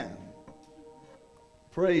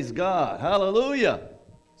Praise God. Hallelujah.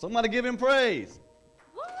 Somebody give him praise.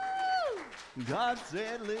 Woo! God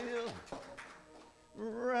said live.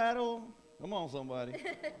 Rattle. Come on, somebody.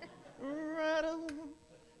 Rattle.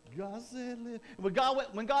 God said live.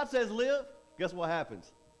 When God says live, guess what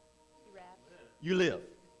happens? You live.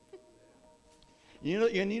 You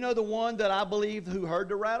know the one that I believe who heard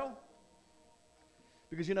the rattle?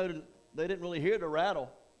 Because they didn't really hear the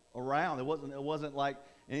rattle around. It wasn't like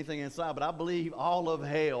anything inside, but I believe all of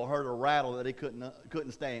hell heard a rattle that they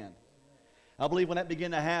couldn't stand. I believe when that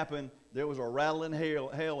began to happen, there was a rattle in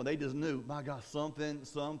hell, and they just knew, my God,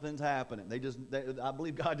 something's happening. I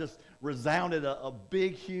believe God just resounded a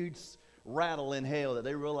big, huge rattle in hell that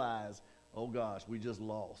they realized, oh gosh, we just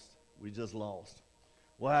lost.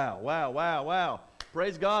 Wow.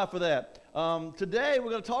 Praise God for that. Today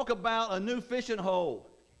we're going to talk about a new fishing hole.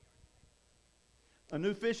 A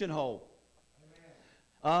new fishing hole.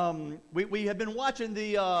 We have been watching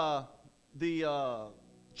the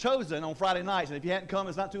Chosen on Friday nights, and if you hadn't come,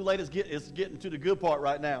 it's not too late. It's getting to the good part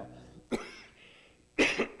right now.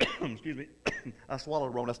 Excuse me. I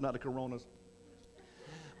swallowed wrong. That's not the coronas.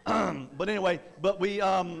 But anyway,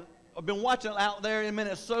 I've been watching it out there, and man,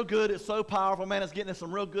 it's so good. It's so powerful, man. It's getting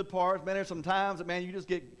some real good parts, man. There's some times that, man, you just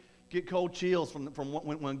get cold chills from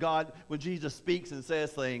when Jesus speaks and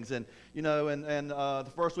says things, and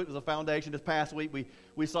the first week was a foundation. This past week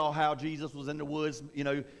we saw how Jesus was in the woods,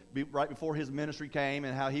 right before his ministry came,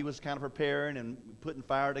 and how he was kind of preparing and putting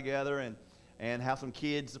fire together, and how some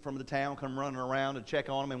kids from the town come running around to check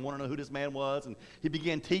on him and want to know who this man was, and he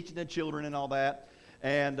began teaching the children and all that.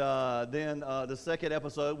 And then the second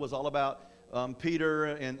episode was all about Peter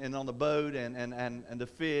and on the boat and the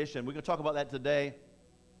fish, and we're going to talk about that today.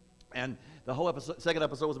 And the whole second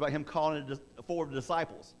episode was about him calling forward the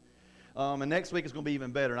disciples. And next week is going to be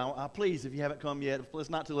even better. Now, please, if you haven't come yet, it's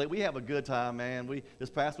not too late. We have a good time, man. This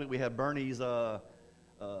past week we had Bernie's croissants.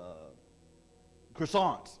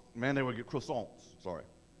 Man, they were good croissants. Sorry.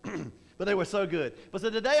 But they were so good. But so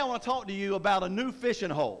today I want to talk to you about a new fishing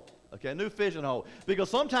hole. Okay, a new fishing hole. Because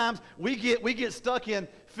sometimes we get stuck in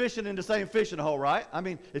fishing in the same fishing hole, right? I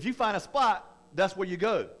mean, if you find a spot, that's where you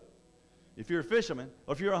go. If you're a fisherman,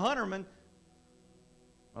 or if you're a hunter,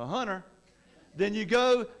 then you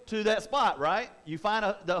go to that spot, right? You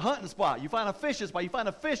find the hunting spot. You find a fishing spot. You find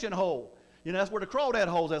a fishing hole. That's where the crawdad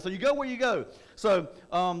hole's at. So you go where you go. So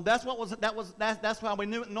that's how we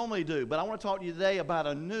normally do. But I want to talk to you today about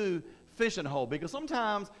a new fishing hole, because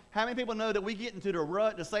sometimes, how many people know that we get into the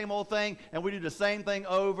rut, the same old thing, and we do the same thing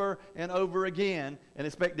over and over again and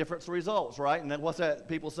expect different results, right? And then what's that?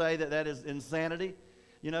 People say that is insanity.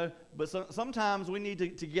 But sometimes we need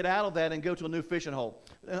to get out of that and go to a new fishing hole.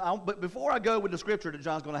 But before I go with the scripture that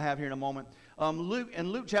John's going to have here in a moment,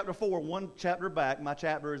 Luke chapter 4, one chapter back, my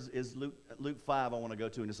chapter is Luke 5 I want to go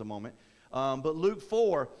to in just a moment. But Luke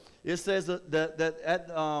 4, it says that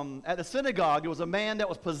at the synagogue, there was a man that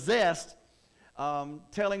was possessed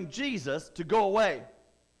telling Jesus to go away.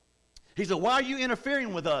 He said, "Why are you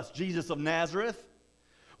interfering with us, Jesus of Nazareth?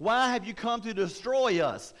 Why have you come to destroy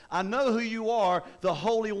us? I know who you are, the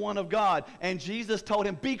Holy One of God." And Jesus told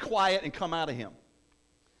him, "Be quiet and come out of him."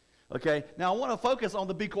 Okay, now I want to focus on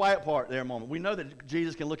the be quiet part there a moment. We know that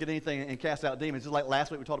Jesus can look at anything and cast out demons, just like last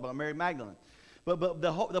week we talked about Mary Magdalene. But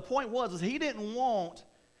the point was he did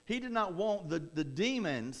not want the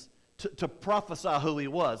demons to prophesy who he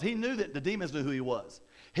was. He knew that the demons knew who he was.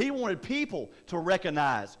 He wanted people to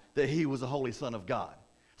recognize that he was the Holy Son of God.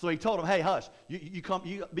 So he told him, "Hey, hush,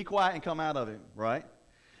 you be quiet and come out of him," right?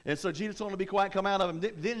 And so Jesus told him to be quiet and come out of him.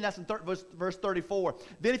 Then that's in verse 34.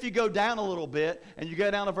 Then if you go down a little bit and you go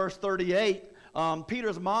down to verse 38,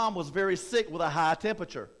 Peter's mom was very sick with a high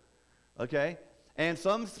temperature. Okay? And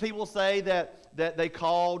some people say that they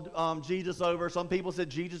called Jesus over. Some people said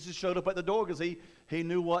Jesus just showed up at the door because he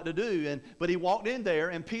knew what to do. But he walked in there,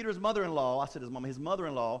 and Peter's mother-in-law, his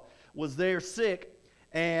mother-in-law was there sick.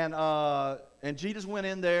 And Jesus went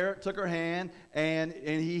in there, took her hand, and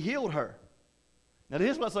he healed her. Now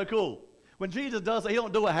here's what's so cool. When Jesus does it, he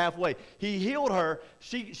don't do it halfway. He healed her.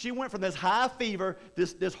 She went from this high fever,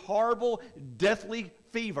 this horrible, deathly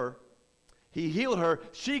fever. He healed her.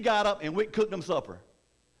 She got up and cooked them supper.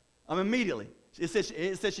 Immediately. It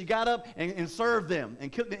says she got up and served them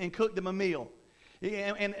and cooked them a meal.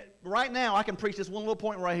 And right now, I can preach this one little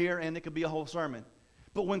point right here, and it could be a whole sermon.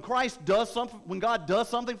 But when God does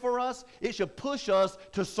something for us, it should push us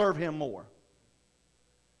to serve him more.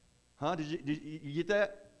 Huh? Did you get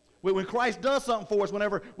that? When Christ does something for us,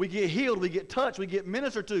 whenever we get healed, we get touched, we get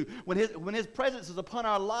ministered to, when his presence is upon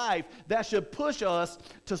our life, that should push us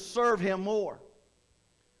to serve him more.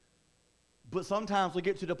 But sometimes we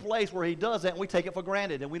get to the place where he does that and we take it for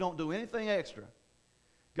granted and we don't do anything extra.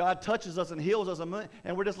 God touches us and heals us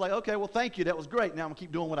and we're just like, okay, well, thank you. That was great. Now I'm going to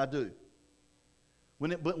keep doing what I do.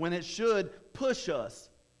 But when it should push us,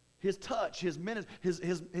 his touch, his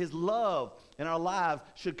love in our lives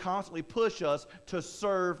should constantly push us to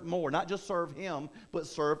serve more. Not just serve him, but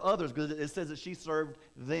serve others. Because it says that she served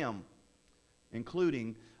them,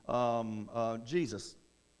 including Jesus.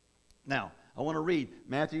 Now, I want to read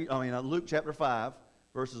Luke chapter 5,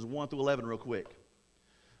 verses 1 through 11 real quick.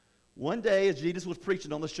 One day, as Jesus was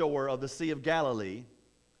preaching on the shore of the Sea of Galilee,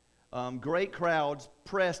 great crowds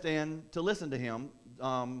pressed in to listen to him,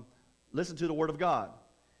 listen to the word of God.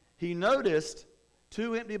 He noticed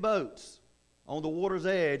 2 empty boats on the water's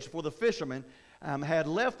edge, for the fishermen had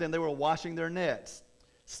left them. They were washing their nets.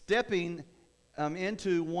 Stepping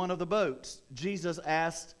into one of the boats, Jesus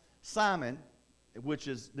asked Simon,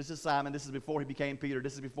 this is Simon. This is before he became Peter.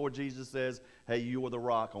 This is before Jesus says, hey, you are the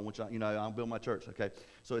rock on which I'll build my church. Okay,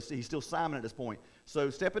 so he's still Simon at this point. So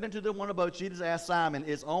stepping into one of the boats, Jesus asked Simon,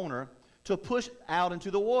 its owner, to push out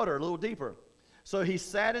into the water a little deeper. So he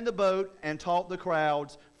sat in the boat and taught the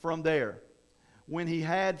crowds from there. When he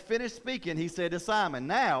had finished speaking, he said to Simon,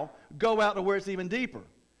 now go out to where it's even deeper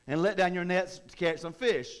and let down your nets to catch some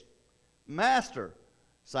fish. Master,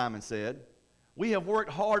 Simon said, we have worked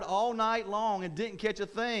hard all night long and didn't catch a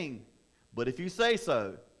thing. But if you say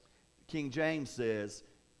so, King James says,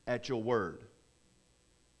 at your word.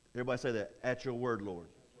 Everybody say that, at your word, Lord.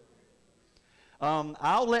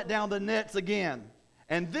 I'll let down the nets again.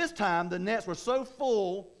 And this time the nets were so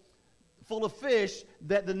full of fish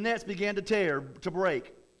that the nets began to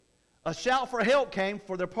break. A shout for help came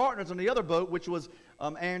for their partners on the other boat, which was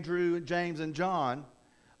Andrew, James, and John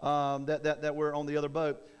that were on the other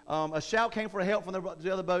boat. A shout came for help from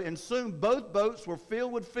the other boat, and soon both boats were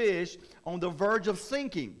filled with fish on the verge of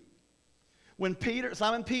sinking. When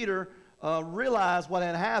Simon Peter realized what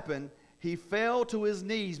had happened, he fell to his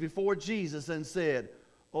knees before Jesus and said,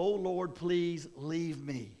 "Oh Lord, please leave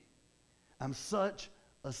me. I'm such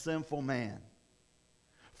a sinful man."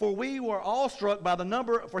 For he was awestruck by the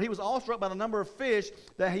number of fish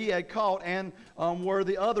that he had caught, and were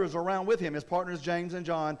the others around with him, his partners James and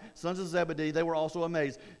John, sons of Zebedee. They were also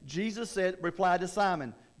amazed. Jesus replied to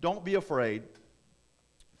Simon, "Don't be afraid.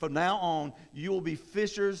 From now on, you will be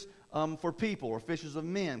fishers for people," or fishers of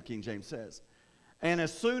men, King James says. And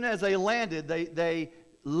as soon as they landed, they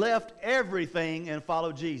left everything and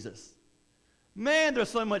followed Jesus. Man, there's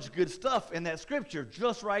so much good stuff in that scripture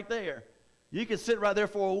just right there. You can sit right there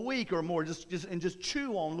for a week or more just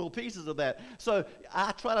chew on little pieces of that. So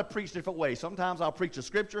I try to preach different ways. Sometimes I'll preach a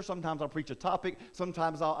scripture. Sometimes I'll preach a topic.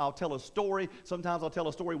 Sometimes I'll tell a story. Sometimes I'll tell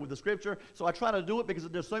a story with the scripture. So I try to do it because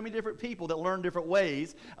there's so many different people that learn different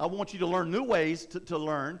ways. I want you to learn new ways to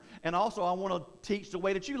learn. And also I want to teach the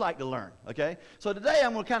way that you like to learn. Okay? So today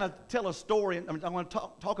I'm going to kind of tell a story. I'm going to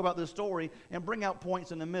talk about this story and bring out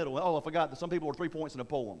points in the middle. Oh, I forgot that some people are 3 points in a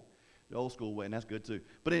poem. The old school way, and that's good too.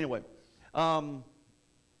 But anyway. I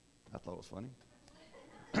thought it was funny.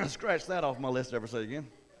 Scratch that off my list, ever say again.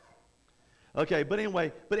 Okay, but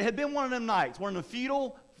anyway, it had been one of them nights, one of the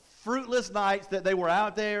futile, fruitless nights that they were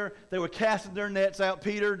out there. They were casting their nets out.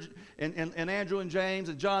 Peter and Andrew and James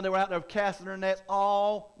and John, they were out there casting their nets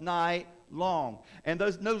all night long. And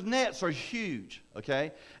those nets are huge,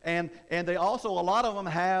 okay? And they also, a lot of them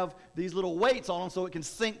have these little weights on them so it can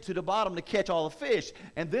sink to the bottom to catch all the fish.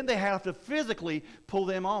 And then they have to physically pull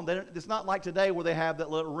them on. It's not like today where they have that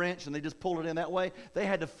little wrench and they just pull it in that way. They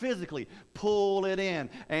had to physically pull it in.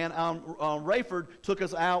 And Rayford took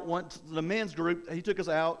us out once, the men's group, he took us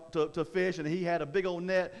out to fish, and he had a big old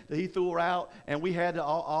net that he threw her out, and we had to,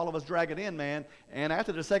 all of us drag it in, man. And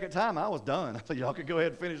after the second time, I was done. I said, y'all could go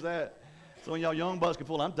ahead and finish that. So when y'all young bucks can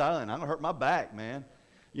pull, I'm done. I'm going to hurt my back, man.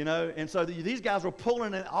 You know, and so these guys were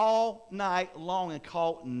pulling it all night long and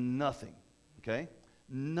caught nothing, okay?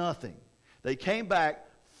 Nothing. They came back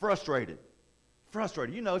frustrated.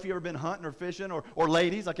 You know, if you've ever been hunting or fishing, or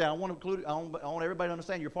ladies, okay, I want everybody to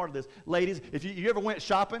understand you're part of this. Ladies, if you ever went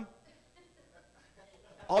shopping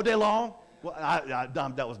all day long, well,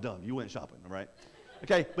 that was dumb. You went shopping, all right?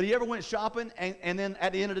 Okay, but you ever went shopping and then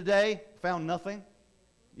at the end of the day found nothing?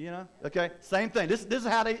 You know, okay, same thing. This is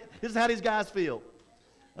how these guys feel,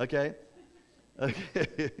 okay,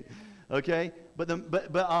 okay.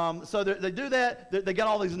 So they do that. They got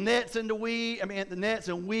all these nets and the nets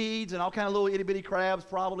and weeds and all kind of little itty bitty crabs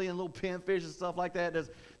probably and little pinfish and stuff like that.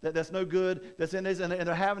 That's no good. That's in this, and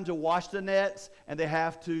they're having to wash the nets and they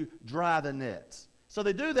have to dry the nets. So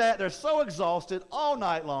they do that. They're so exhausted all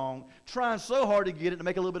night long, trying so hard to get it to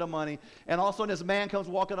make a little bit of money. And all of a sudden, this man comes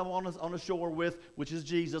walking up on the shore which is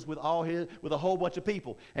Jesus, with a whole bunch of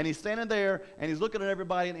people. And he's standing there, and he's looking at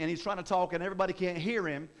everybody, and he's trying to talk, and everybody can't hear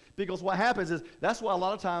him, because what happens is, that's why a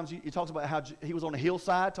lot of times he talks about how he was on a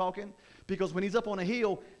hillside talking, because when he's up on a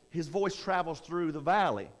hill, his voice travels through the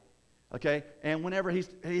valley. Okay? And whenever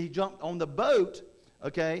he jumped on the boat,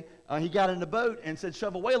 okay, he got in the boat and said,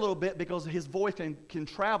 shove away a little bit, because his voice can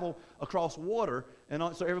travel across water, and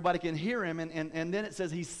so everybody can hear him. And then it says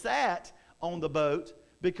he sat on the boat,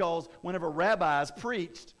 because whenever rabbis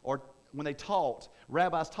preached, or when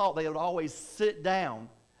rabbis taught, they would always sit down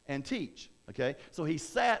and teach. Okay, so he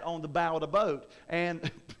sat on the bow of the boat. And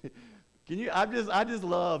I just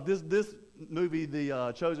love this movie,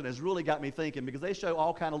 The Chosen, has really got me thinking, because they show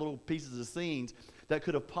all kind of little pieces of scenes that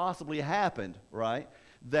could have possibly happened, right?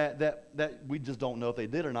 That we just don't know if they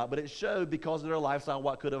did or not, but it showed, because of their lifestyle,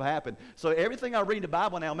 what could have happened. So everything I read in the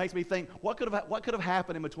Bible now makes me think, what could have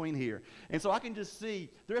happened in between here? And so I can just see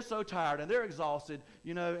they're so tired and they're exhausted,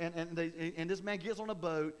 and this man gets on a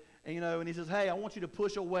boat, and he says, hey, I want you to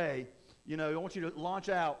push away, I want you to launch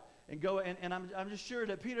out and go. And I'm just sure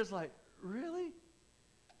that Peter's like, really?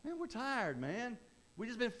 Man, we're tired, man. We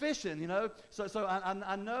just been fishing, So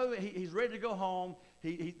I know he's ready to go home.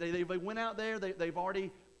 They went out there. They've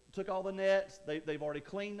already took all the nets. They've already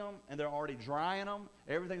cleaned them, and they're already drying them.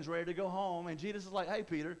 Everything's ready to go home. And Jesus is like, hey,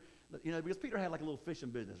 Peter, because Peter had like a little fishing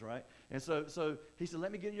business, right? And so he said,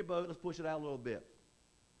 let me get in your boat. Let's push it out a little bit.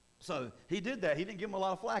 So he did that. He didn't give him a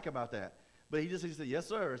lot of flack about that. But he said, yes,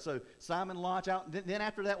 sir. So Simon launched out. Then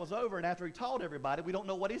after that was over, and after he taught everybody, we don't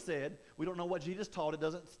know what he said. We don't know what Jesus taught. It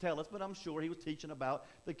doesn't tell us, but I'm sure he was teaching about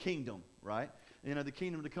the kingdom, right? The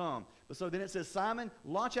kingdom to come. But so then it says, Simon,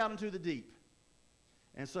 launch out into the deep.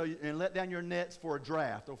 And let down your nets for a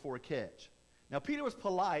draft, or for a catch. Now, Peter was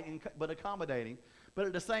polite but accommodating. But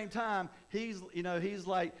at the same time, he's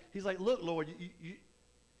like, look, Lord,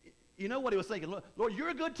 you know what he was thinking. Look, Lord, you're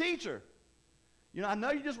a good teacher. I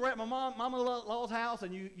know you just were at my mama-in-law's house,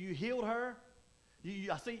 and you healed her.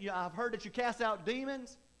 I've heard that you cast out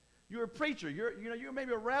demons. You're a preacher. You're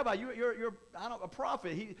maybe a rabbi. You're a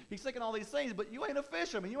prophet. He's thinking all these things, but you ain't a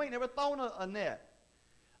fisherman. You ain't never thrown a net.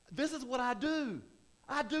 This is what I do.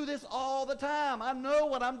 I do this all the time. I know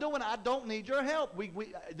what I'm doing. I don't need your help.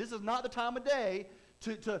 This is not the time of day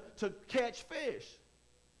to catch fish.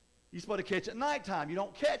 You're supposed to catch at nighttime. You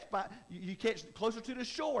don't catch you catch closer to the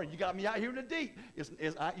shore. You got me out here in the deep.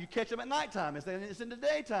 You catch them at nighttime. It's in the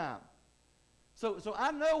daytime. So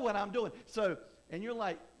I know what I'm doing. And you're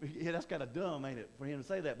like, yeah, that's kind of dumb, ain't it, for him to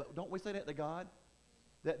say that? But don't we say that to God?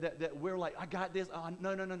 That we're like, I got this. Oh,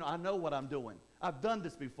 no. I know what I'm doing. I've done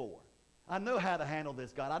this before. I know how to handle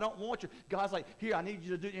this, God. I don't want you. God's like, here, I need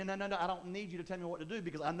you to do. No. I don't need you to tell me what to do,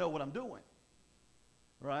 because I know what I'm doing.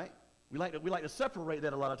 Right? We like to separate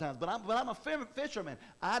that a lot of times, but I'm a fisherman.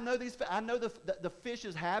 I know the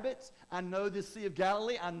fish's habits. I know the Sea of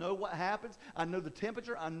Galilee. I know what happens. I know the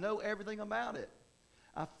temperature. I know everything about it.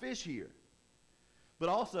 I fish here. But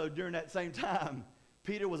also during that same time,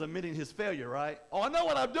 Peter was admitting his failure, right? Oh, I know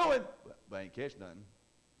what I'm doing, but I ain't catch nothing.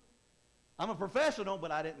 I'm a professional,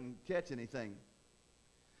 but I didn't catch anything.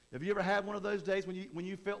 Have you ever had one of those days when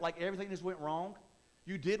you felt like everything just went wrong?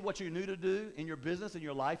 You did what you knew to do in your business, in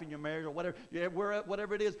your life, in your marriage, or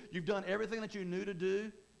whatever it is. You've done everything that you knew to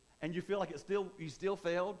do, and you feel like you still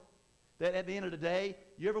failed. That at the end of the day,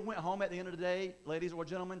 you ever went home at the end of the day, ladies or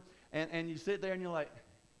gentlemen, and you sit there and you're like,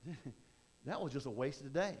 that was just a waste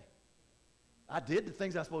of the day. I did the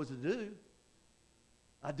things I was supposed to do.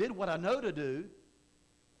 I did what I know to do,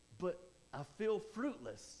 but I feel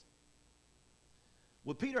fruitless.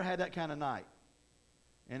 Well, Peter had that kind of night.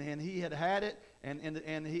 And he had it,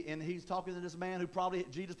 and he's talking to this man who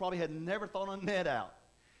Jesus probably had never thrown a net out.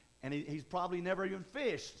 And he's probably never even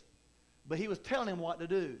fished. But he was telling him what to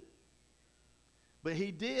do. But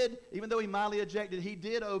he did, even though he mildly objected, he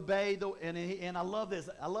did obey. And I love this.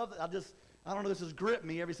 I don't know, this has gripped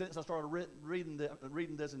me ever since I started reading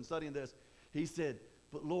this and studying this. He said,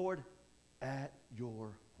 but Lord, at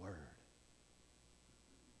your word.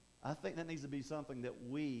 I think that needs to be something that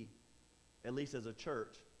we, at least as a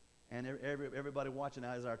church, and everybody watching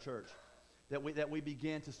now is our church, that we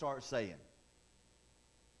begin to start saying.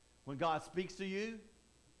 When God speaks to you,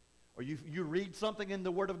 or you read something in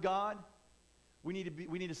the Word of God, we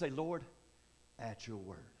need to say, Lord, at your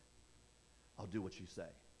word, I'll do what you say.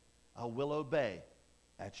 I will obey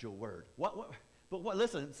at your word.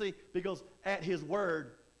 Listen, see, because at his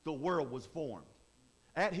word, the world was formed.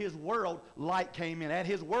 At his world, light came in. At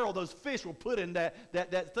his world, those fish were put in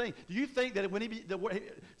that thing. Do you think that when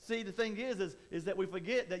the thing is that we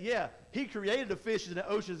forget that, yeah, he created the fishes and the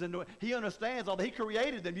oceans, and he understands all that. He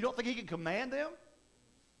created them. You don't think he can command them?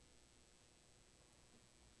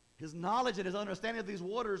 His knowledge and his understanding of these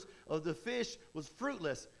waters of the fish was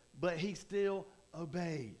fruitless, but he still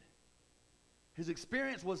obeyed. His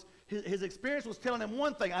experience was telling him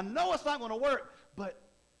one thing. I know it's not going to work, but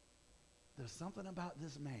there's something about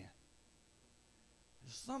this man.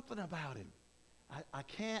 There's something about him. I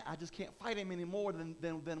just can't fight him any more than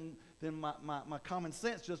my common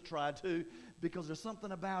sense just tried to, because there's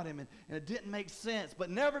something about him, and it didn't make sense.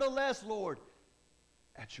 But nevertheless, Lord,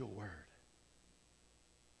 at your word.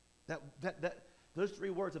 Those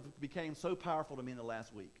three words have became so powerful to me in the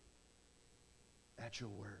last week. At your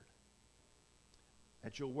word.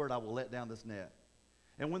 At your word, I will let down this net.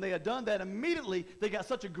 And when they had done that, immediately they got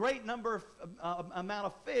such a great amount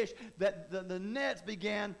of fish that the nets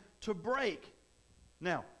began to break.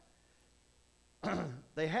 Now,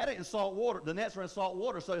 they had it in salt water. The nets were in salt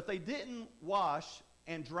water. So if they didn't wash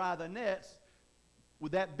and dry the nets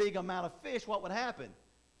with that big amount of fish, what would happen?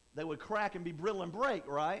 They would crack and be brittle and break,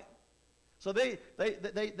 right? So they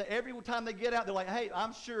every time they get out, they're like, hey,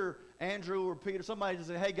 I'm sure Andrew or Peter, somebody just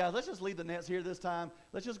said, hey, guys, let's just leave the nets here this time.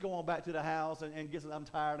 Let's just go on back to the house and get some, I'm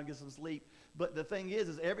tired, and get some sleep. But the thing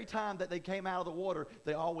is every time that they came out of the water,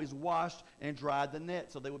 they always washed and dried the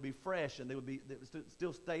net so they would be fresh, and they would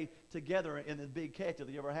still stay together in the big catch if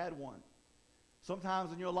you ever had one.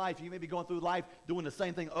 Sometimes in your life, you may be going through life doing the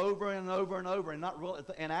same thing over and over and over, and not really,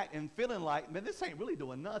 and feeling like, man, this ain't really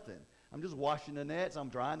doing nothing. I'm just washing the nets. I'm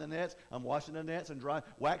drying the nets. I'm washing the nets and drying.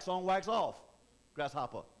 Wax on, wax off.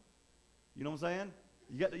 Grasshopper. You know what I'm saying?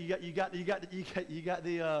 You got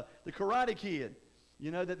the Karate Kid.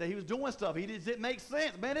 You know that he was doing stuff. It makes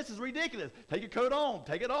sense. Man, this is ridiculous. Take your coat on.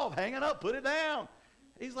 Take it off. Hang it up. Put it down.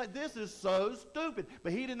 He's like, this is so stupid.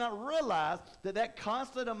 But he did not realize that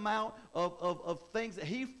constant amount of things that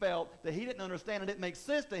he felt that he didn't understand and didn't make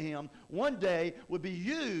sense to him one day would be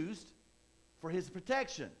used for his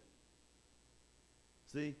protection.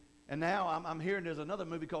 See? And now I'm hearing there's another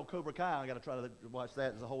movie called Cobra Kai. I got to try to watch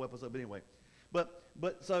that. There's a whole episode. But anyway.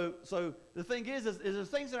 But so the thing is there's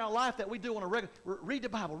things in our life that we do on a regular. Read the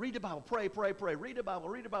Bible, pray. Read the Bible,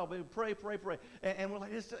 pray. And we're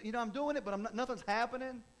like, I'm doing it, but nothing's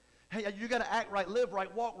happening. Hey, you got to act right, live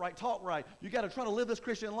right, walk right, talk right. You got to try to live this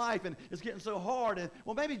Christian life, and it's getting so hard. And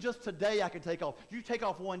well, maybe just today I can take off. You take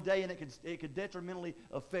off one day, and it could detrimentally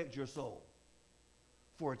affect your soul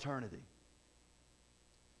for eternity.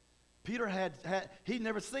 Peter he'd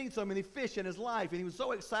never seen so many fish in his life, and he was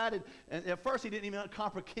so excited. And at first, he didn't even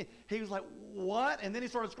comprehend. He was like, "What?" And then he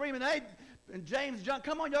started screaming, "Hey!" And James, John,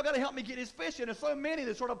 come on, y'all got to help me get these fish in. There's so many,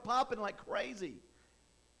 they're sort of popping like crazy.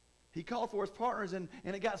 He called for his partners, and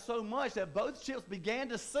it got so much that both ships began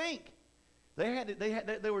to sink.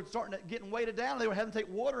 They were starting to getting weighted down. They were having to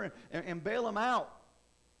take water and bail them out.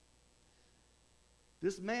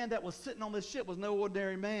 This man that was sitting on this ship was no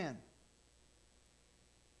ordinary man.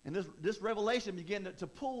 And this revelation began to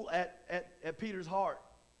pull at Peter's heart.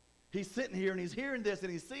 He's sitting here and he's hearing this and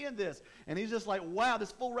he's seeing this. And he's just like, wow,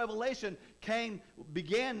 this full revelation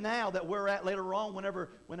began now that we're at later on whenever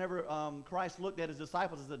Christ looked at his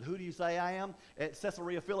disciples and said, who do you say I am? At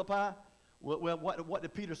Caesarea Philippi. Well, what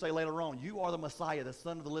did Peter say later on? You are the Messiah, the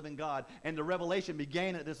Son of the living God. And the revelation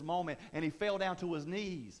began at this moment. And he fell down to his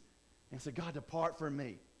knees and said, God, depart from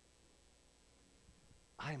me.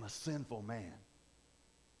 I am a sinful man.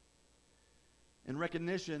 In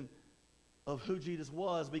recognition of who Jesus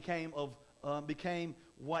was, became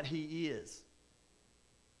what he is.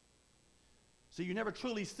 So you never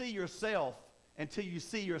truly see yourself until you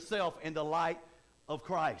see yourself in the light of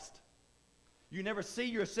Christ. You never see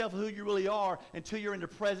yourself who you really are until you're in the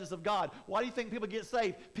presence of God. Why do you think people get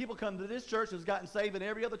saved? People come to this church that's gotten saved, and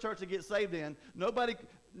every other church they get saved in. There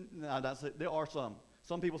are some.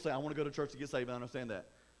 Some people say, I want to go to church to get saved. I understand that.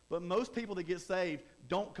 But most people that get saved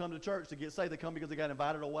don't come to church to get saved. They come because they got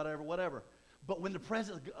invited or whatever. But when the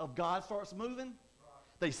presence of God starts moving,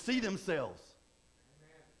 they see themselves.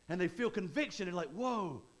 And they feel conviction and like,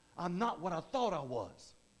 whoa, I'm not what I thought I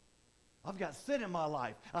was. I've got sin in my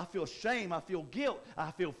life. I feel shame. I feel guilt.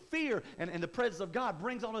 I feel fear. And the presence of God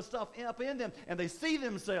brings all this stuff up in them, and they see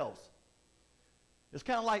themselves. It's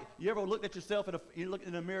kind of like you ever looked at yourself you look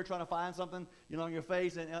in the mirror trying to find something, on your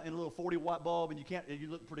face, and a little 40-watt bulb, and you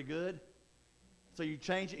look pretty good. So you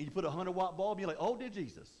change it, and you put a 100-watt bulb, and you're like, oh, dear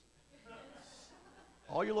Jesus.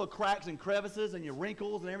 All your little cracks and crevices and your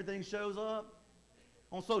wrinkles and everything shows up.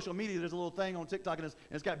 On social media, there's a little thing on TikTok, and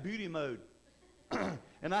it's got beauty mode.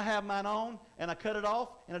 And I have mine on, and I cut it off,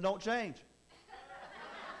 and it don't change.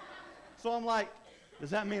 So I'm like,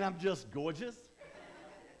 does that mean I'm just gorgeous?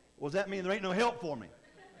 Or does that mean there ain't no help for me?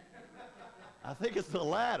 I think it's the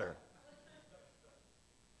latter.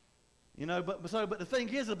 You know, but the thing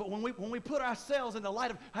is, but when we put ourselves in the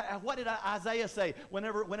light of, what did Isaiah say?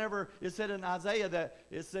 Whenever it said in Isaiah that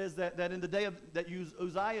it says that in the day that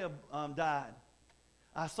Uzziah died,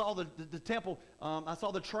 I saw the temple, I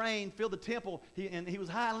saw the train fill the temple, and he was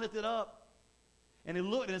high and lifted up. And he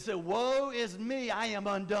looked and it said, woe is me, I am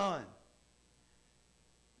undone.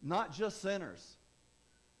 Not just sinners,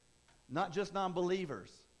 not just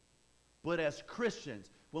non-believers, but as Christians,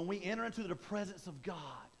 when we enter into the presence of God,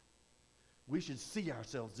 we should see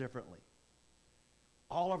ourselves differently.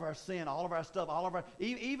 All of our sin, all of our stuff,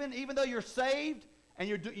 even though you're saved and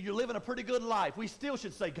you're living a pretty good life, we still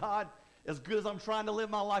should say, God, as good as I'm trying to live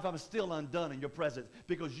my life, I'm still undone in your presence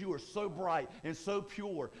because you are so bright and so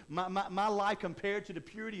pure. My life compared to the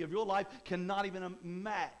purity of your life cannot even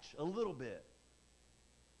match a little bit.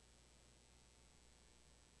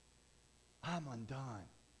 I'm undone.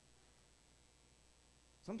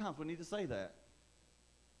 Sometimes we need to say that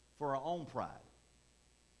for our own pride,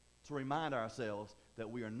 to remind ourselves that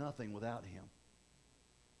we are nothing without him.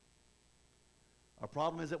 Our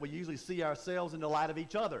problem is that we usually see ourselves in the light of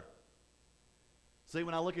each other. See,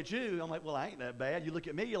 when I look at you, I'm like, well, I ain't that bad. You look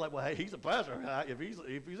at me, you're like, well, hey, he's a pastor. If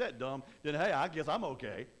he's that dumb, then hey, I guess I'm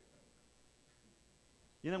okay.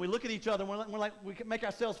 You know, we look at each other and we're like, we can make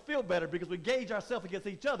ourselves feel better because we gauge ourselves against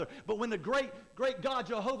each other. But when the great God,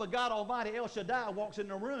 Jehovah, God Almighty, El Shaddai walks in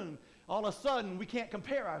the room, all of a sudden we can't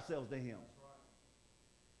compare ourselves to him.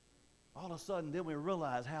 All of a sudden then we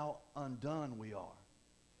realize how undone we are.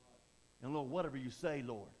 And Lord, whatever you say,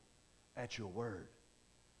 Lord, at your word,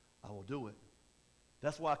 I will do it.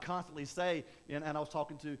 That's why I constantly say, and I was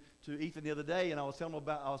talking to Ethan the other day, and I was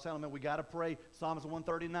telling him we got to pray Psalms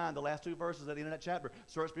 139, the last two verses at the end of that chapter.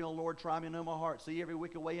 Search me, O Lord, try me and know my heart. See every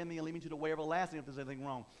wicked way in me and lead me to the way everlasting if there's anything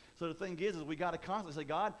wrong. So the thing is we got to constantly say,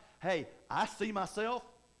 God, hey, I see myself,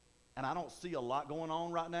 and I don't see a lot going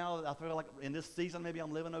on right now. I feel like in this season maybe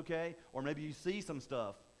I'm living okay, or maybe you see some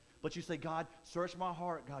stuff. But you say, God, search my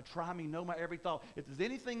heart. God, try me, know my every thought. If there's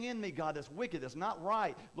anything in me, God, that's wicked, that's not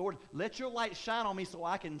right, Lord, let your light shine on me so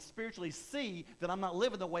I can spiritually see that I'm not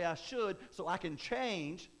living the way I should, so I can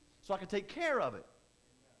change, so I can take care of it.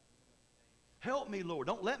 Help me, Lord.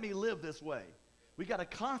 Don't let me live this way. We got to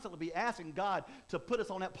constantly be asking God to put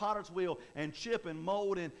us on that potter's wheel and chip and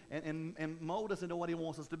mold and mold us into what he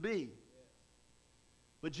wants us to be.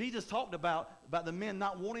 But Jesus talked about the men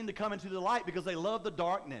not wanting to come into the light because they love the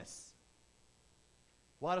darkness.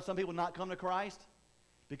 Why do some people not come to Christ?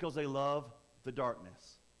 Because they love the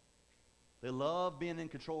darkness. They love being in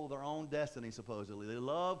control of their own destiny, supposedly. They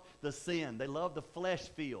love the sin. They love the flesh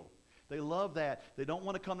feel. They love that. They don't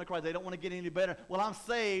want to come to Christ. They don't want to get any better. Well, I'm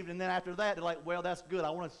saved, and then after that, they're like, well, that's good.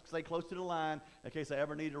 I want to stay close to the line in case I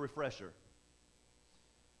ever need a refresher.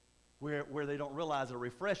 Where they don't realize that a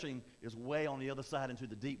refreshing is way on the other side into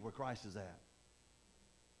the deep where Christ is at.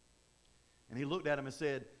 And he looked at him and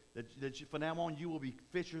said that from now on you will be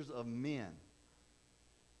fishers of men.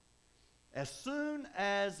 As soon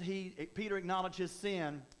as Peter acknowledged his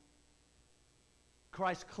sin,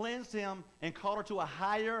 Christ cleansed him and called her to a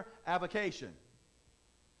higher avocation.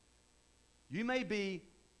 You may be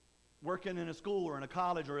working in a school or in a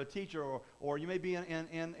college or a teacher, or you may be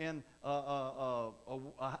in a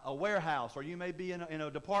warehouse, or you may be in a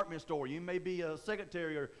department store, you may be a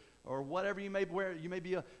secretary or whatever you may wear, you may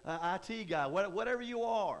be a IT guy, whatever you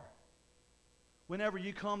are. Whenever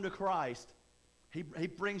you come to Christ, he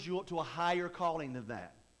brings you up to a higher calling than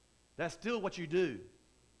that. That's still what you do.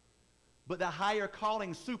 But the higher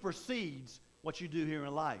calling supersedes what you do here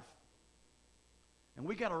in life. And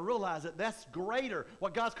we got to realize that that's greater.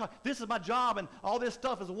 What God's called, this is my job and all this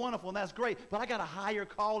stuff is wonderful and that's great, but I got a higher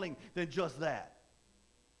calling than just that.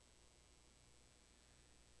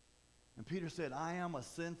 And Peter said, I am a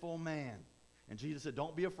sinful man. And Jesus said,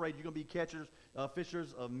 don't be afraid. You're going to be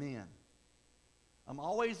fishers of men. I'm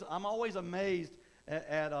always amazed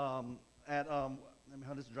at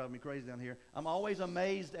this is driving me crazy down here. I'm always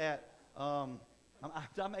amazed at, I'm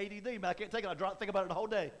ADD, man. I can't take it. I think about it the whole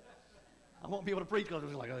day. I won't be able to preach because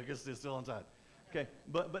it's like, I guess it's still inside. Okay,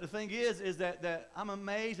 but the thing is that I'm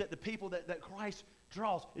amazed at the people that Christ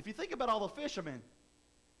draws. If you think about all the fishermen,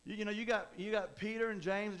 you know, you got Peter and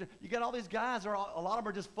James. You got all these guys. A lot of them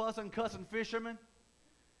are just fussing, cussing fishermen.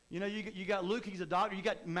 You know, you got Luke. He's a doctor. You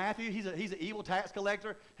got Matthew. He's an evil tax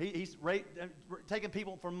collector. He's taking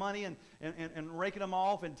people for money and raking them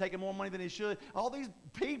off and taking more money than he should. All these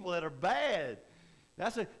people that are bad.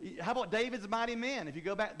 How about David's mighty men? If you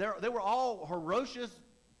go back, they were all ferocious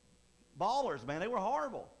ballers, man. They were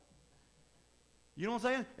horrible. You know what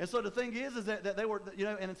I'm saying? And so the thing is that they were,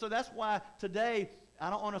 and so that's why today I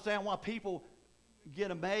don't understand why people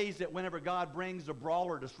get amazed that whenever God brings the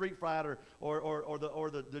brawler, the street fighter, or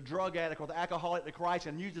the drug addict or the alcoholic to Christ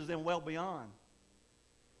and uses them well beyond.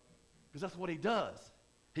 Because that's what he does.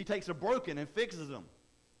 He takes the broken and fixes them.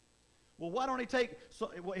 Well, why don't he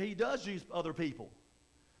he does use other people.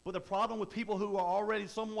 But the problem with people who are already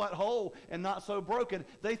somewhat whole and not so broken,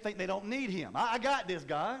 they think they don't need him. I got this,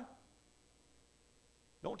 God.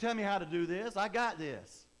 Don't tell me how to do this. I got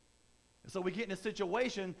this. And so we get in a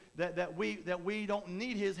situation that we don't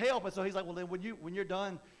need his help. And so he's like, well, then when you're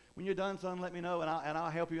done, son, let me know, and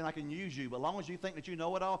I'll help you, and I can use you. But as long as you think that you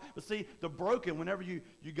know it all. But see, the broken, whenever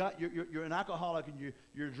you're an alcoholic, and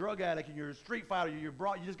you're a drug addict, and you're a street fighter, you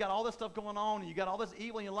just got all this stuff going on, and you got all this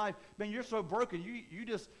evil in your life. Man, you're so broken. You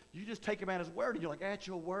just take him at his word, and you're like, at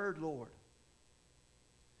your word, Lord.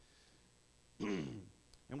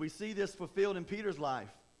 And we see this fulfilled in Peter's life.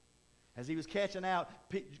 As he was catching out,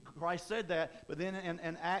 Christ said that, but then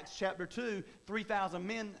in Acts chapter 2, 3,000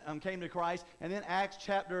 men came to Christ, and then Acts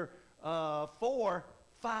chapter 4,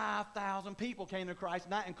 5,000 people came to Christ,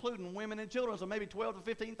 not including women and children, so maybe 12 to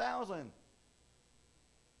 15,000.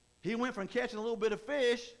 He went from catching a little bit of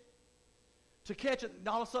fish to catching,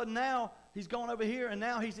 all of a sudden now, he's going over here, and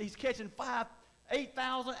now he's catching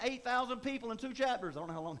 8,000 people in 2 chapters. I don't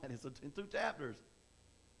know how long that is, in 2 chapters.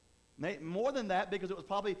 More than that, because it was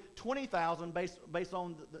probably 20,000 based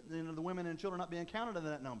on the women and children not being counted in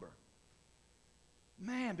that number.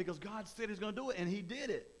 Man, because God said he's going to do it, and he did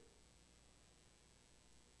it.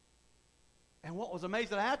 And what was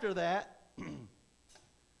amazing after that,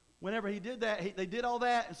 whenever he did that, they did all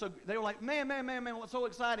that, and so they were like, man, what's so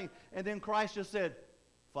exciting? And then Christ just said,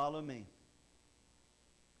 follow me.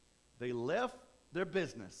 They left their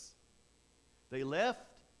business. They left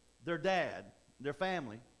their dad, their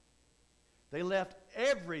family. They left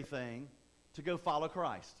everything to go follow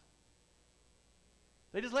Christ.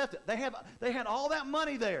 They just left it. They had all that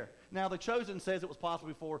money there. Now, The Chosen says it was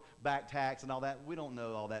possibly for back tax and all that. We don't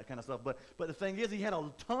know all that kind of stuff. But the thing is, he had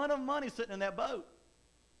a ton of money sitting in that boat.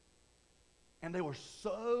 And they were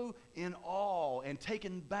so in awe and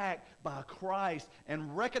taken back by Christ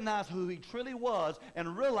and recognized who he truly was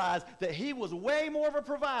and realized that he was way more of a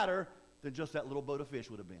provider than just that little boat of fish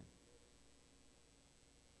would have been.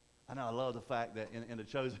 I know I love the fact that in The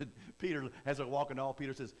Chosen, Peter, as they're walking off,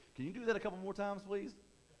 Peter says, can you do that a couple more times, please?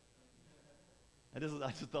 And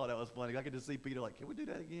I just thought that was funny. I could just see Peter like, can we do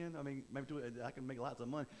that again? I mean, maybe I can make lots of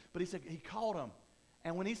money. But he said, he called them.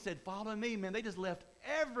 And when he said, follow me, man, they just left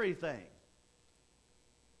everything.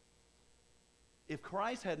 If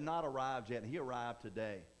Christ had not arrived yet, and he arrived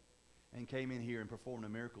today and came in here and performed a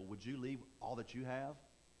miracle, would you leave all that you have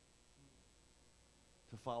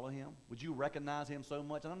to follow him? Would you recognize him so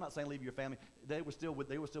much? And I'm not saying leave your family. They were still part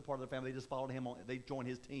of the family. They just followed him. They joined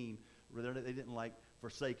his team. They didn't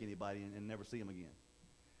forsake anybody and never see him again.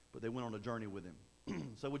 But they went on a journey with him.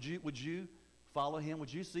 So would you follow him?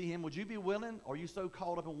 Would you see him? Would you be willing? Or are you so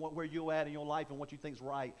caught up in where you're at in your life and what you think's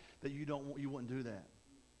right that you wouldn't do that?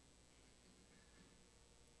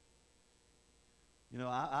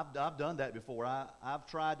 I've done that before. I've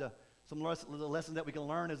tried to. The lesson that we can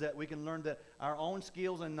learn is that we can learn that our own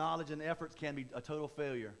skills and knowledge and efforts can be a total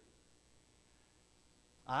failure.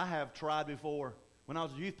 I have tried before. When I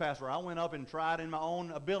was a youth pastor, I went up and tried in my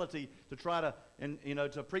own ability to try to,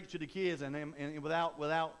 to preach to the kids, and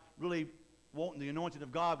without really wanting the anointing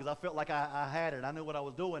of God, because I felt like I had it. I knew what I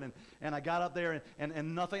was doing, and I got up there,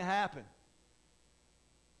 and nothing happened.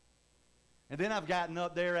 And then I've gotten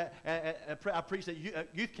up there I preached at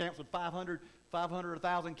youth camps with 500 or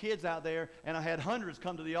 1,000 kids out there, and I had hundreds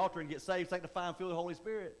come to the altar and get saved, sanctified, and filled with the Holy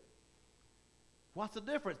Spirit. What's the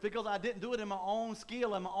difference? Because I didn't do it in my own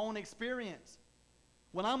skill and my own experience.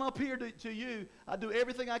 When I'm up here to you, I do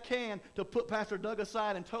everything I can to put Pastor Doug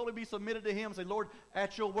aside and totally be submitted to him and say, Lord,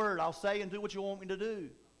 at your word, I'll say and do what you want me to do.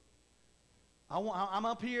 I'm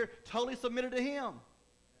up here totally submitted to him.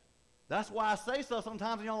 That's why I say stuff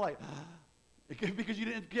sometimes, and you're like, because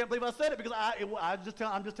you can't believe I said it, because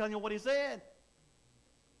I'm just telling you what he said.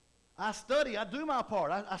 I study. I do my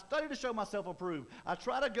part. I study to show myself approved. I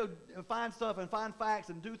try to go and find stuff and find facts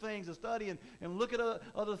and do things and study and look at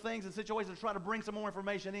other things and situations and try to bring some more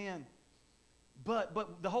information in. But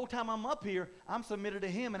the whole time I'm up here, I'm submitted to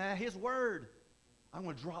him and at his word. I'm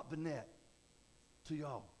going to drop the net to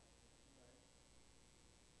y'all.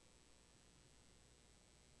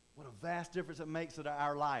 What a vast difference it makes in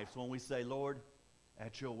our lives when we say, Lord,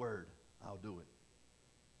 at your word, I'll do it.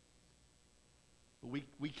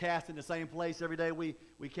 We cast in the same place every day. We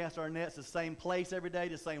cast our nets the same place every day,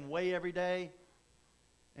 the same way every day.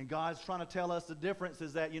 And God's trying to tell us the difference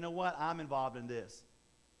is that, you know what, I'm involved in this.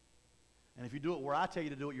 And if you do it where I tell you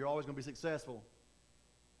to do it, you're always going to be successful.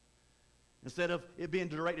 Instead of it being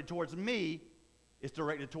directed towards me, it's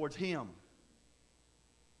directed towards Him.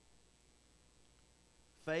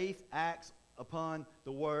 Faith acts upon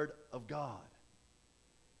the Word of God.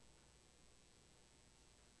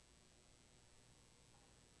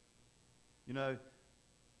 You know,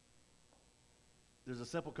 there's a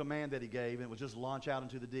simple command that He gave, and it was just launch out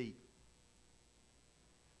into the deep.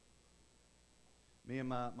 Me and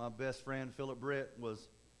my best friend, Philip Britt, was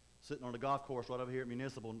sitting on the golf course right over here at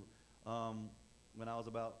Municipal when I was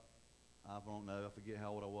about, I don't know, I forget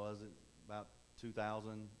how old I was, about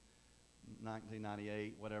 2000,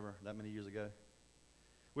 1998, whatever, that many years ago.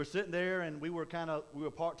 We're sitting there, and we were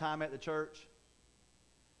part-time at the church.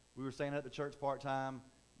 We were staying at the church part-time,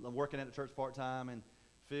 working at the church part-time, and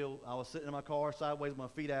Phil, I was sitting in my car sideways with my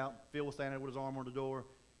feet out. Phil was standing there with his arm on the door.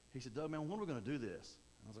 He said, Doug, man, when are we going to do this?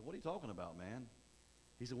 And I was like, what are you talking about, man?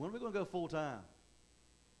 He said, when are we going to go full-time?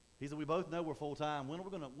 He said, we both know we're full-time. When are we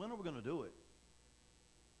going to do it?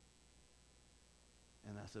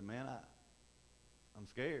 And I said, man, I'm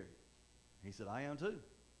scared. He said, I am too.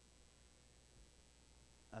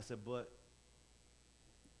 I said, but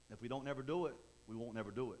if we don't never do it, we won't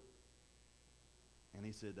never do it. And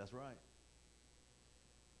he said, that's right.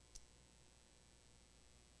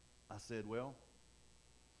 I said, well,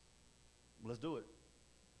 let's do it.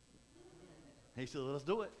 He said, let's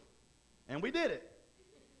do it. And we did it.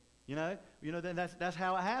 You know, then that's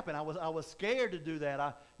how it happened. I was scared to do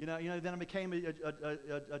that. Then I became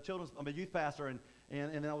a youth pastor, and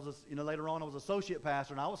I was later on I was associate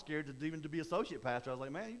pastor, and I was scared to be associate pastor. I was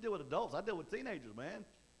like, man, you deal with adults, I deal with teenagers, man.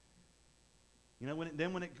 You know,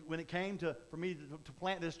 when it came for me to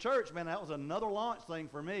plant this church, man, that was another launch thing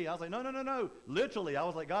for me. I was like, no. Literally, I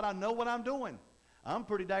was like, God, I know what I'm doing. I'm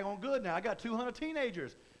pretty daggone good now. I got 200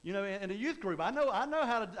 teenagers, in a youth group. I know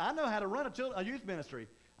how to run a youth ministry.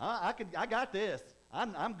 I got this.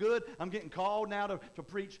 I'm good. I'm getting called now to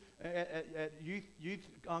preach at youth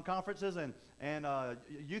conferences and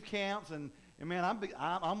youth camps and man,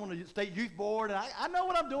 I'm on the state youth board, and I know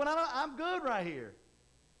what I'm doing. I'm good right here.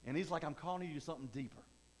 And He's like, I'm calling you to do something deeper.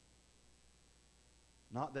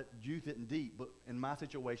 Not that youth isn't deep, but in my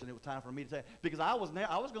situation, it was time for me to say, because I was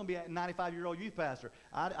going to be a 95-year-old youth pastor.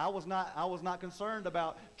 I was not concerned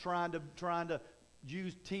about trying to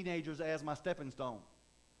use teenagers as my stepping stone.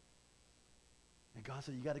 And God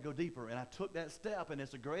said, you got to go deeper. And I took that step, and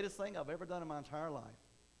it's the greatest thing I've ever done in my entire life.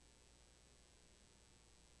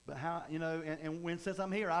 But how, since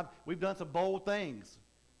I'm here, we've done some bold things.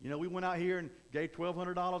 We went out here and gave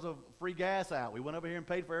 $1,200 of free gas out. We went over here and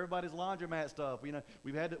paid for everybody's laundromat stuff. We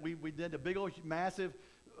did the big old massive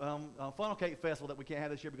funnel cake festival that we can't have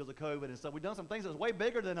this year because of COVID and stuff. We've done some things that's way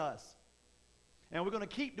bigger than us. And we're going to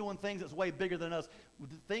keep doing things that's way bigger than us.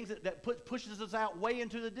 Things that pushes us out way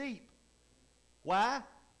into the deep. Why?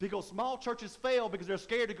 Because small churches fail because they're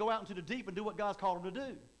scared to go out into the deep and do what God's called them to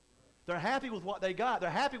do. They're happy with what they got. They're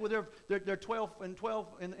happy with their 12 and 12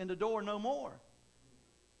 in the door, no more.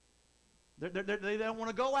 They don't want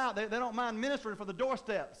to go out. They don't mind ministering from the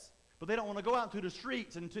doorsteps, but they don't want to go out into the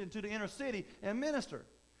streets and into the inner city and minister.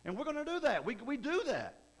 And we're going to do that. We do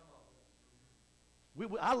that.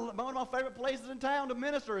 One of my favorite places in town to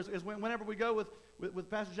minister is whenever we go with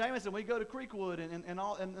Pastor Jameson. We go to Creekwood and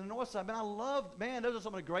the north side. Man, those are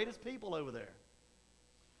some of the greatest people over there.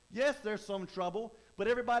 Yes, there's some trouble, but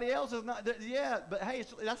everybody else is not. Yeah, but hey,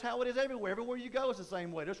 that's how it is everywhere. Everywhere you go, it's the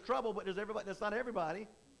same way. There's trouble, but there's everybody. That's not everybody.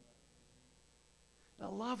 I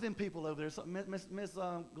love them people over there. Miss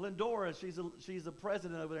Glendora, she's the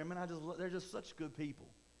president over there. Man, they're just such good people,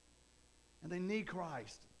 and they need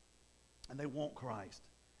Christ, and they want Christ,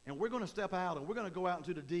 and we're going to step out and we're going to go out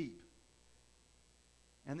into the deep.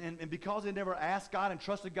 And because they never asked God and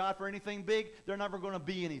trusted God for anything big, they're never going to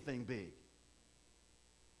be anything big.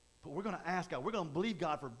 But we're going to ask God. We're going to believe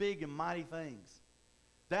God for big and mighty things.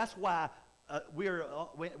 That's why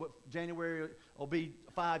January will be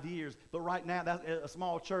 5 years. But right now, that's a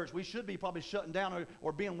small church. We should be probably shutting down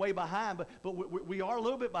or being way behind. But we are a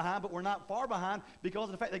little bit behind, but we're not far behind because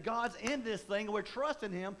of the fact that God's in this thing and we're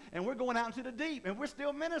trusting Him and we're going out into the deep and we're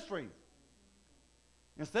still ministering.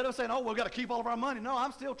 Instead of saying, oh, we've got to keep all of our money. No,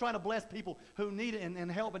 I'm still trying to bless people who need it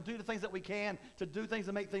and help and do the things that we can to do things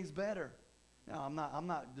to make things better. Now, I'm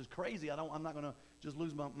not just crazy. I'm not going to just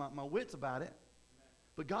lose my wits about it.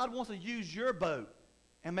 But God wants to use your boat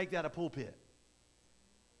and make that a pulpit.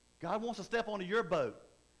 God wants to step onto your boat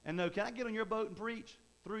and know, can I get on your boat and preach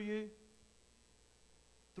through you?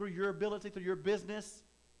 through your ability, through your business,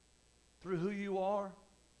 through who you are.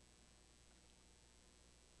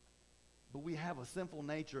 But we have a sinful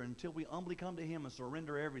nature. Until we humbly come to Him and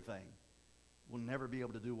surrender everything, we'll never be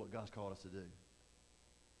able to do what God's called us to do.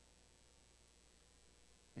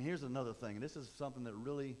 And here's another thing. This is something that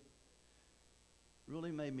really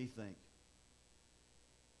made me think.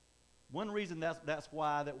 One reason that's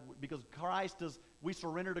why, because we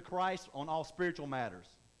surrender to Christ on all spiritual matters.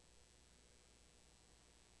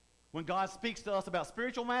 When God speaks to us about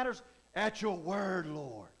spiritual matters, at your word,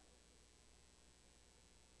 Lord.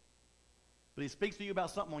 But He speaks to you about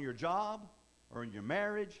something on your job, or in your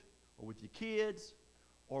marriage, or with your kids,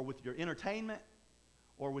 or with your entertainment,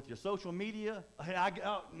 or with your social media. Hey,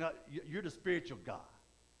 no, you're the spiritual God.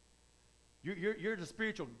 You're the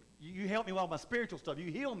spiritual. You help me with all my spiritual stuff.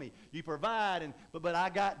 You heal me. You provide. But I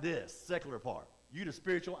got this secular part. You the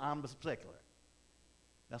spiritual. I'm the secular.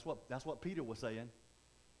 That's what Peter was saying.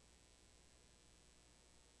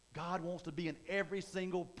 God wants to be in every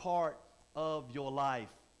single part of your life.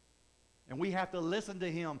 And we have to listen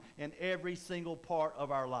to Him in every single part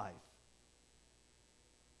of our life.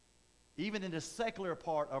 Even in the secular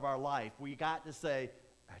part of our life, we got to say,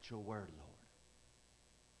 at your word, Lord.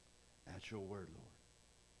 At your word, Lord.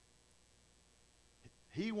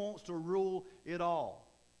 He wants to rule it all.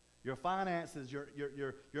 Your finances,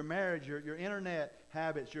 your marriage, your internet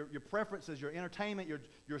habits, your preferences, your entertainment,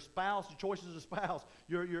 your spouse, your choices of spouse,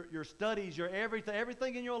 your studies, your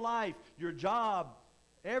everything in your life, your job,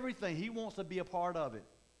 everything. He wants to be a part of it.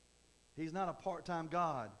 He's not a part-time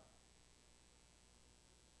God.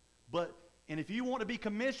 And if you want to be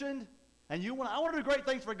commissioned, and I want to do great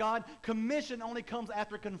things for God, commission only comes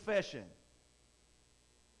after confession.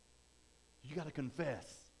 You got to confess.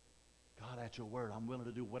 God, at your word, I'm willing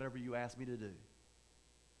to do whatever you ask me to do.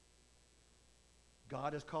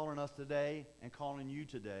 God is calling us today and calling you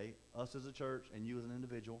today, us as a church and you as an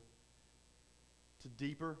individual, to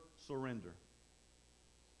deeper surrender,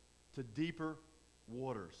 to deeper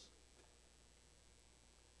waters.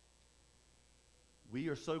 We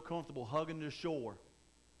are so comfortable hugging the shore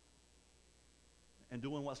and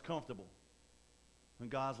doing what's comfortable. When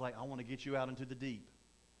God's like, I want to get you out into the deep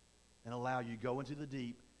and allow you to go into the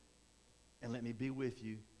deep and let me be with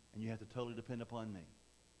you, and you have to totally depend upon me.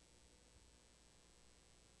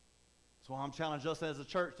 So I'm challenging us as a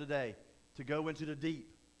church today to go into the deep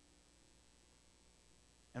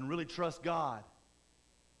and really trust God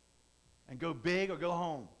and go big or go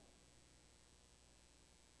home.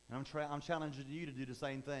 And I'm challenging you to do the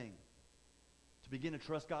same thing, to begin to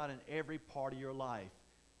trust God in every part of your life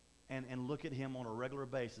and look at Him on a regular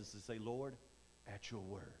basis and say, Lord, at your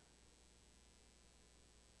word.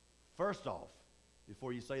 First off,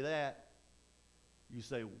 before you say that, you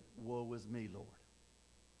say, woe is me, Lord.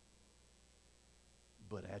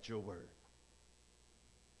 But at your word.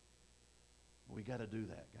 We got to do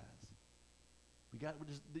that, guys.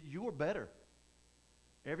 You're better.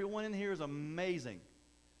 Everyone in here is amazing.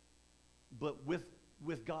 But with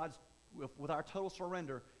our total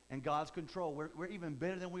surrender and God's control, we're even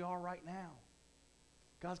better than we are right now.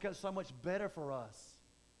 God's got so much better for us.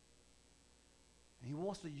 And He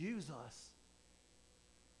wants to use us.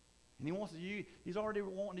 And He's already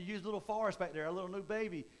wanting to use little Forrest back there, our little new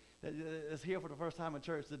baby that's here for the first time in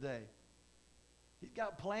church today. He's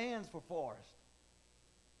got plans for Forrest.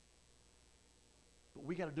 But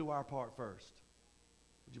we got to do our part first.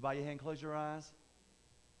 Would you bow your hand, close your eyes?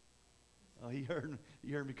 Oh, he heard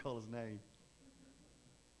me call his name.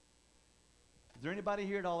 Is there anybody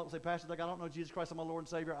here at all that would say, Pastor Doug, I don't know Jesus Christ as my Lord and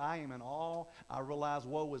Savior. I am in awe. I realize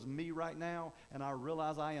woe is me right now, and I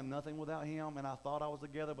realize I am nothing without Him, and I thought I was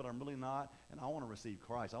together, but I'm really not, and I want to receive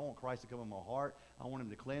Christ. I want Christ to come in my heart. I want Him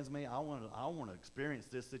to cleanse me. I want to experience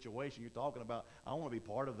this situation you're talking about. I want to be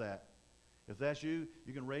part of that. If that's you,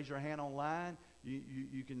 you can raise your hand online.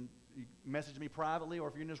 You can message me privately, or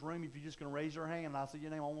if you're in this room, if you're just going to raise your hand and I see your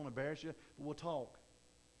name, I won't embarrass you, but we'll talk.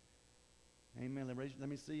 Amen. Let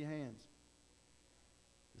me see your hands.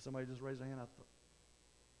 Did somebody just raise their hand?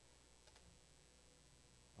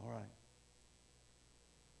 All right.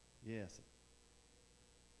 Yes.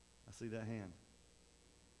 I see that hand.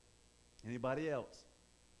 Anybody else?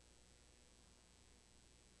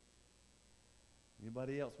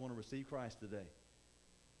 Anybody else want to receive Christ today?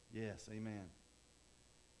 Yes. Amen.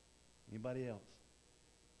 Anybody else?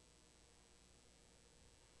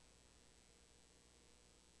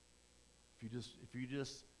 If you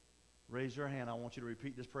just raise your hand, I want you to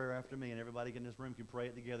repeat this prayer after me, and everybody in this room can pray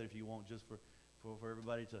it together if you want, just for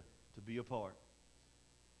everybody to be a part.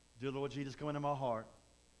 Dear Lord Jesus, come into my heart.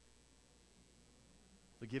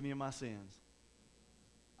 Forgive me of my sins.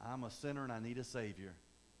 I'm a sinner and I need a Savior.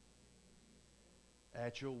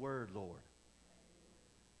 At your word, Lord,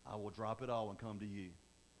 I will drop it all and come to you.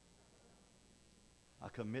 I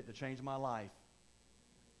commit to change my life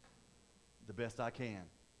the best I can.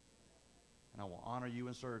 And I will honor you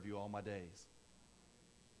and serve you all my days.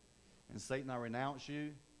 And Satan, I renounce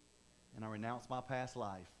you, and I renounce my past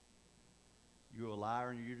life. You're a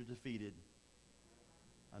liar and you're defeated.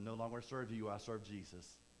 I no longer serve you, I serve Jesus.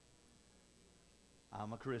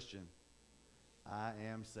 I'm a Christian. I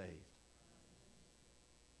am saved.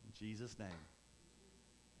 In Jesus' name,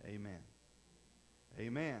 amen.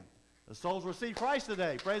 Amen. The souls receive Christ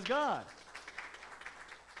today. Praise God.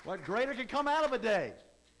 What greater can come out of a day?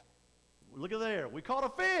 Look at there. We caught a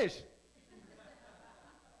fish.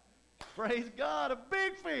 Praise God, a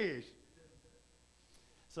big fish.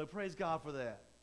 So praise God for that.